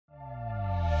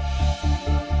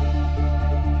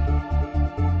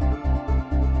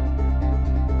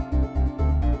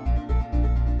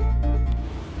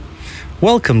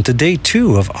Welcome to day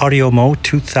 2 of AudioMo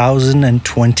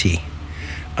 2020,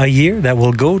 a year that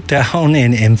will go down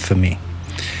in infamy.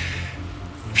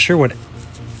 I'm sure if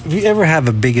you ever have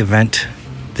a big event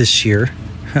this year,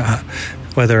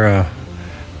 whether a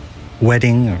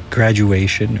wedding or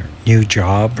graduation or new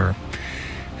job or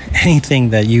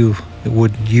anything that you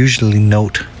would usually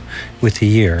note with a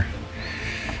year,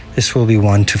 this will be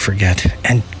one to forget.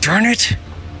 And darn it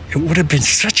would have been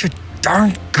such a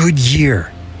darn good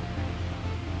year.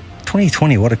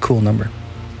 2020, what a cool number.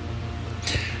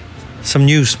 Some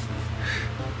news.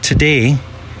 Today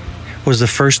was the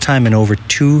first time in over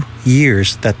 2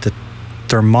 years that the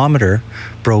thermometer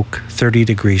broke 30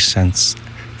 degrees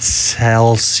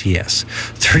Celsius.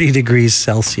 30 degrees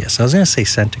Celsius. I was going to say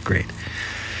centigrade,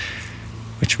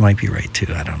 which might be right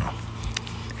too. I don't know.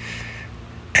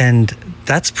 And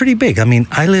that's pretty big. I mean,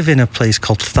 I live in a place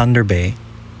called Thunder Bay,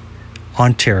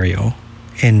 Ontario,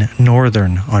 in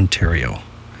northern Ontario.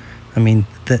 I mean,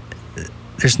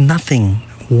 there's nothing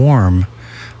warm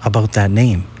about that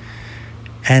name.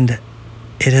 And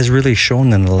it has really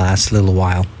shown in the last little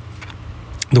while.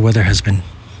 The weather has been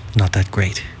not that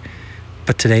great.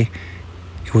 But today,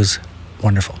 it was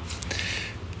wonderful.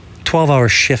 12-hour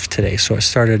shift today, so it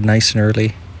started nice and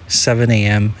early, 7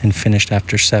 a.m. and finished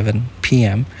after 7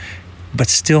 p.m., but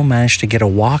still managed to get a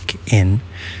walk in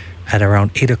at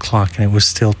around 8 o'clock, and it was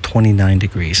still 29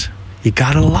 degrees. You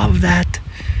gotta love that.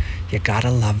 You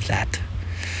gotta love that.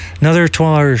 Another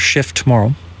 12-hour shift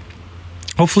tomorrow.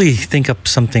 Hopefully think up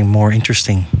something more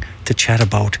interesting to chat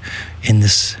about in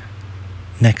this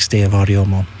next day of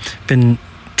AudioMo. Been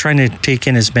trying to take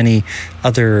in as many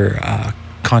other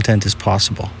content as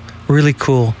possible. Really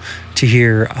cool to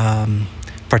hear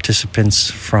participants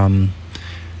from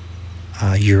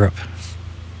Europe.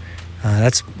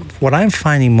 That's what I'm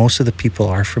finding. Most of the people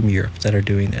are from Europe that are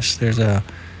doing this. I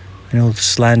know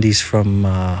Slandy's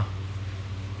from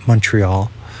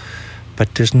Montreal,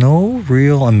 but there's no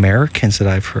real Americans that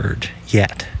I've heard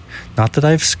yet. Not that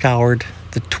I've scoured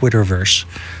the Twitterverse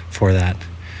for that.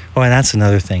 Oh, and that's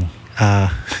another thing.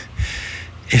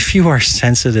 If you are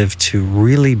sensitive to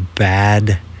really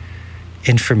bad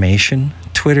information,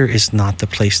 Twitter is not the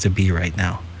place to be right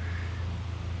now.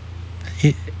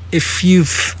 If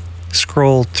you've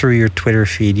scrolled through your Twitter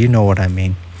feed, you know what I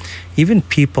mean. Even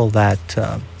people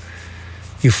that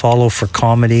you follow for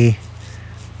comedy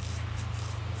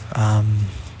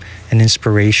and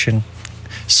inspiration,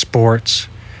 sports,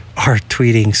 are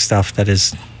tweeting stuff that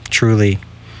is truly,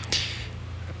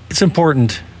 it's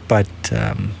important, but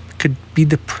could be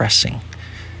depressing.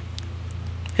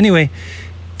 Anyway,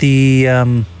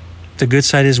 the good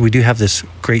side is we do have this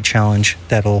great challenge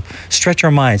that'll stretch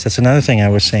our minds. That's another thing I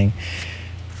was saying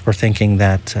or thinking,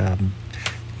 that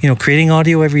creating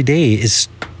audio every day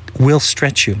will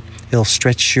stretch you. It'll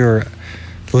stretch your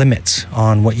limits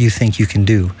on what you think you can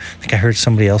do. I think I heard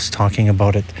somebody else talking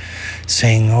about it,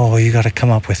 saying, oh, you got to come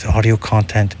up with audio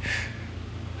content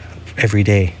every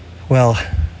day. Well,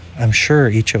 I'm sure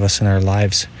each of us in our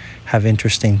lives have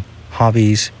interesting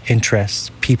hobbies,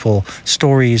 interests, people,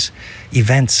 stories,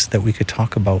 events that we could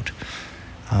talk about.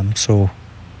 So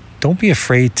don't be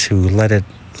afraid to let it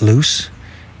loose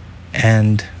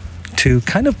and to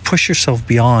kind of push yourself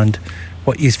beyond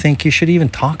what you think you should even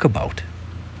talk about.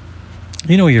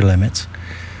 You know your limits.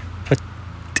 But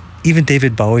even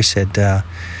David Bowie said,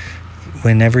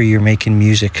 whenever you're making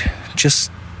music,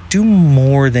 just do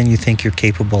more than you think you're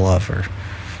capable of, or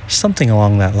something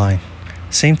along that line.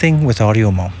 Same thing with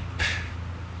AudioMo.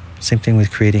 Same thing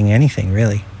with creating anything,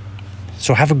 really.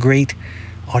 So have a great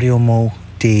AudioMo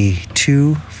day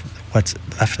 2, what's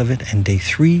left of it, and day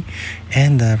 3,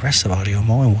 and the rest of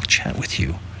AudioMo, and we'll chat with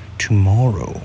you tomorrow.